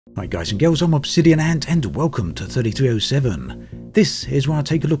Hi guys and girls, I'm Obsidian Ant and welcome to 3307. This is where I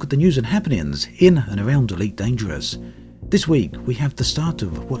take a look at the news and happenings in and around Elite Dangerous. This week we have the start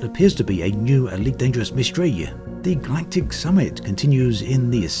of what appears to be a new Elite Dangerous mystery. The Galactic Summit continues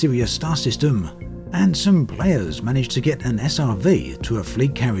in the Sirius star system, and some players managed to get an SRV to a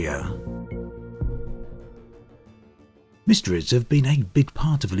fleet carrier. Mysteries have been a big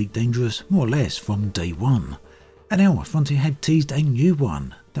part of Elite Dangerous more or less from day one, and now Frontier have teased a new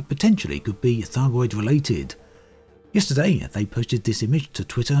one that potentially could be Thargoid related. Yesterday they posted this image to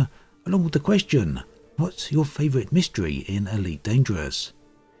Twitter along with the question, what's your favourite mystery in Elite Dangerous?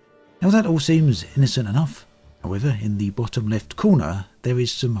 Now that all seems innocent enough. However, in the bottom left corner there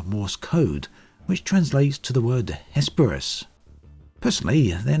is some Morse code which translates to the word HESPERUS.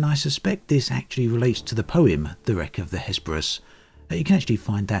 Personally, then I suspect this actually relates to the poem The Wreck of the Hesperus. You can actually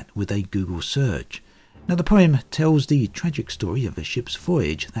find that with a Google search. Now the poem tells the tragic story of a ship's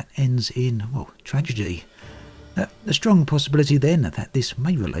voyage that ends in, well, tragedy. A strong possibility then that this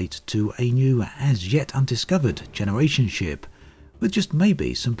may relate to a new, as yet undiscovered generation ship, with just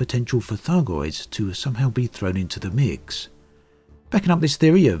maybe some potential for Thargoids to somehow be thrown into the mix. Backing up this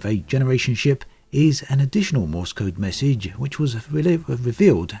theory of a generation ship is an additional Morse code message which was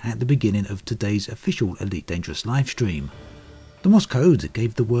revealed at the beginning of today's official Elite Dangerous livestream. The Morse code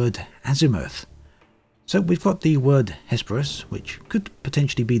gave the word azimuth. So we've got the word HESPERUS, which could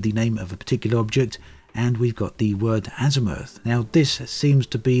potentially be the name of a particular object, and we've got the word azimuth. Now this seems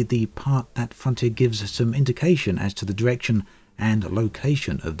to be the part that Frontier gives some indication as to the direction and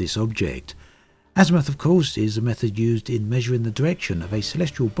location of this object. Azimuth, of course, is a method used in measuring the direction of a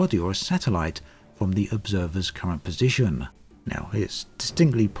celestial body or a satellite from the observer's current position. Now it's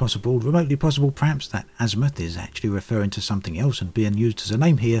distinctly possible, remotely possible perhaps, that azimuth is actually referring to something else and being used as a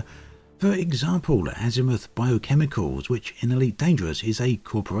name here. For example, Azimuth Biochemicals, which in Elite Dangerous is a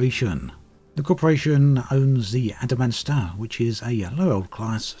corporation. The corporation owns the Adamant Star, which is a low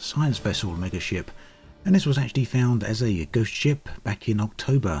class science vessel megaship, and this was actually found as a ghost ship back in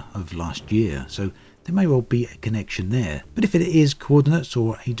October of last year, so there may well be a connection there. But if it is coordinates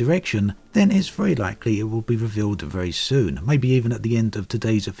or a direction, then it's very likely it will be revealed very soon, maybe even at the end of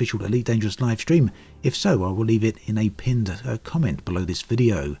today's official Elite Dangerous live stream. If so, I will leave it in a pinned comment below this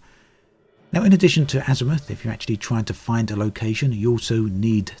video. Now, in addition to azimuth, if you're actually trying to find a location, you also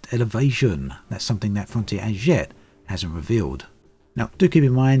need elevation. That's something that Frontier as yet hasn't revealed. Now, do keep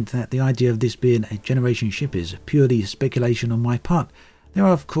in mind that the idea of this being a generation ship is purely speculation on my part. There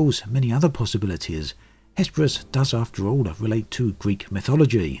are, of course, many other possibilities. Hesperus does, after all, relate to Greek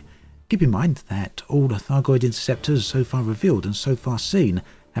mythology. Keep in mind that all the Thargoid interceptors so far revealed and so far seen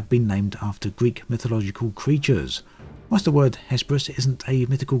have been named after Greek mythological creatures. Whilst the word Hesperus isn't a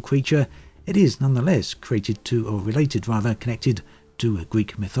mythical creature, it is nonetheless connected to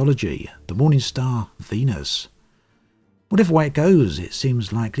Greek mythology, the morning star Venus. Whatever way it goes, it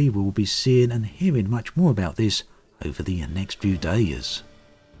seems likely we will be seeing and hearing much more about this over the next few days.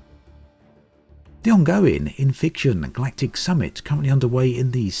 The ongoing in-fiction Galactic Summit currently underway in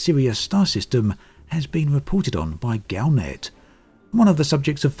the Sirius star system has been reported on by Galnet. One of the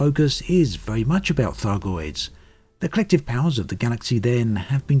subjects of focus is very much about Thargoids. The collective powers of the galaxy then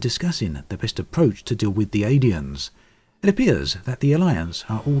have been discussing the best approach to deal with the aliens. It appears that the Alliance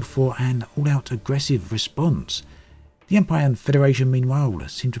are all for an all-out aggressive response. The Empire and Federation meanwhile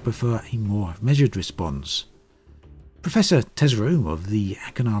seem to prefer a more measured response. Professor Tezaru of the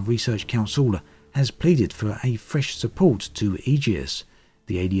Akanar Research Council has pleaded for a fresh support to Aegis,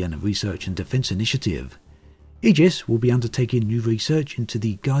 the Alien Research and Defense Initiative. Aegis will be undertaking new research into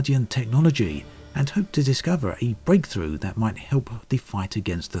the Guardian technology and hope to discover a breakthrough that might help the fight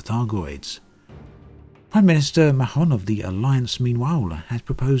against the Thargoids. Prime Minister Mahon of the Alliance, meanwhile, has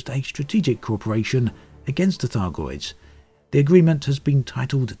proposed a strategic cooperation against the Thargoids. The agreement has been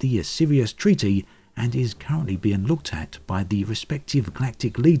titled the Sirius Treaty and is currently being looked at by the respective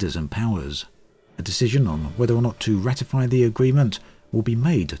galactic leaders and powers. A decision on whether or not to ratify the agreement will be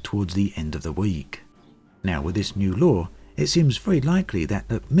made towards the end of the week. Now, with this new law, it seems very likely that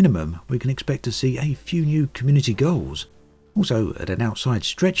at minimum we can expect to see a few new community goals. Also, at an outside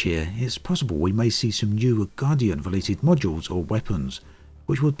stretch here, it's possible we may see some new Guardian related modules or weapons,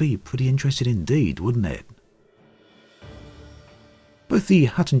 which would be pretty interesting indeed, wouldn't it? Both the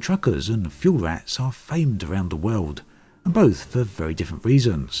Hutton truckers and fuel rats are famed around the world, and both for very different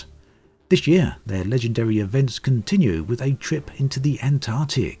reasons. This year, their legendary events continue with a trip into the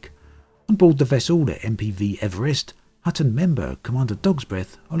Antarctic. On board the vessel, the MPV Everest, Hutton member Commander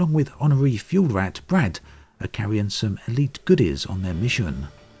Dogsbreath, along with honorary fuel rat Brad, are carrying some elite goodies on their mission.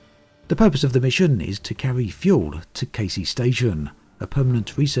 The purpose of the mission is to carry fuel to Casey Station, a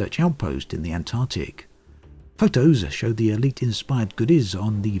permanent research outpost in the Antarctic. Photos show the elite-inspired goodies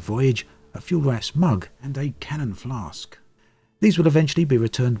on the voyage, a fuel rice mug and a cannon flask. These will eventually be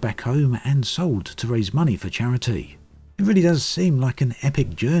returned back home and sold to raise money for charity. It really does seem like an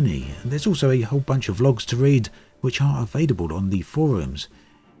epic journey, and there's also a whole bunch of vlogs to read which are available on the forums.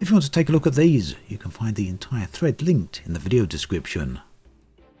 If you want to take a look at these, you can find the entire thread linked in the video description.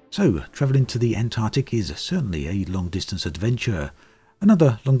 So, travelling to the Antarctic is certainly a long-distance adventure.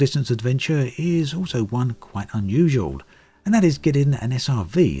 Another long-distance adventure is also one quite unusual, and that is getting an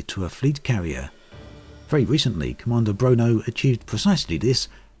SRV to a fleet carrier. Very recently, Commander Brono achieved precisely this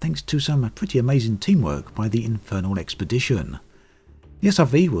thanks to some pretty amazing teamwork by the Infernal Expedition. The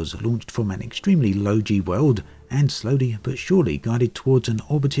SRV was launched from an extremely low G world and slowly but surely guided towards an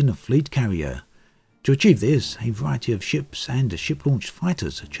orbiting fleet carrier. To achieve this, a variety of ships and ship-launched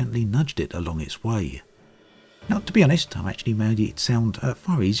fighters gently nudged it along its way. Now, to be honest, I've actually made it sound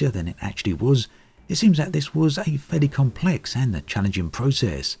far easier than it actually was. It seems that this was a fairly complex and challenging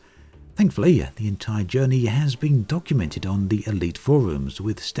process. Thankfully, the entire journey has been documented on the Elite forums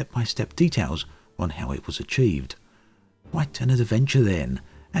with step-by-step details on how it was achieved. Quite an adventure then,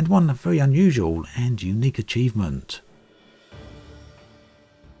 and one very unusual and unique achievement.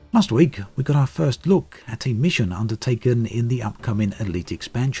 Last week, we got our first look at a mission undertaken in the upcoming Elite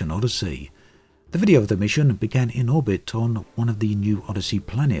expansion Odyssey. The video of the mission began in orbit on one of the new Odyssey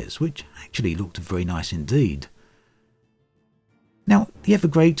planets, which actually looked very nice indeed. Now, the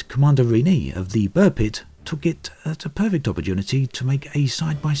ever-great Commander Rini of the Burr Pit took it at a perfect opportunity to make a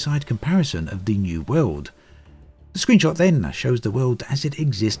side-by-side comparison of the new world. The screenshot then shows the world as it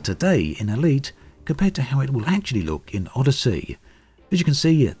exists today in Elite compared to how it will actually look in Odyssey. As you can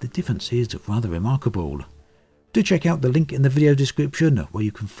see, the difference is rather remarkable. Do check out the link in the video description where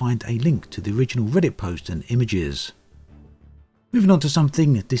you can find a link to the original Reddit post and images. Moving on to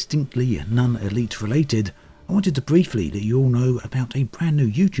something distinctly non-Elite related, I wanted to briefly let you all know about a brand new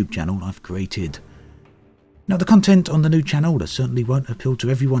YouTube channel I've created. Now, the content on the new channel certainly won't appeal to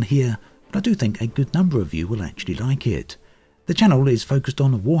everyone here, but I do think a good number of you will actually like it. The channel is focused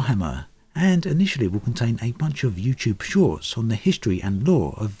on Warhammer, and initially will contain a bunch of YouTube shorts on the history and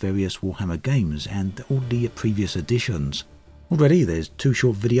lore of various Warhammer games and all the previous editions. Already there's 2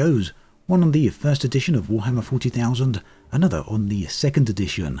 short videos, one on the first edition of Warhammer 40,000, another on the second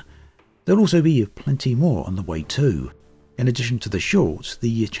edition. There'll also be plenty more on the way too. In addition to the shorts,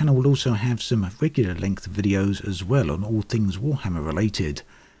 the channel will also have some regular length videos as well on all things Warhammer related.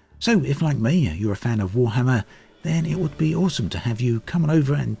 So if, like me, you're a fan of Warhammer, then it would be awesome to have you come on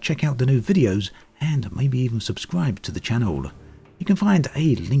over and check out the new videos and maybe even subscribe to the channel. You can find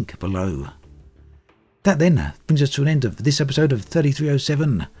a link below. That then brings us to an end of this episode of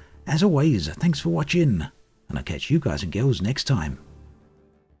 3307. As always, thanks for watching, and I'll catch you guys and girls next time.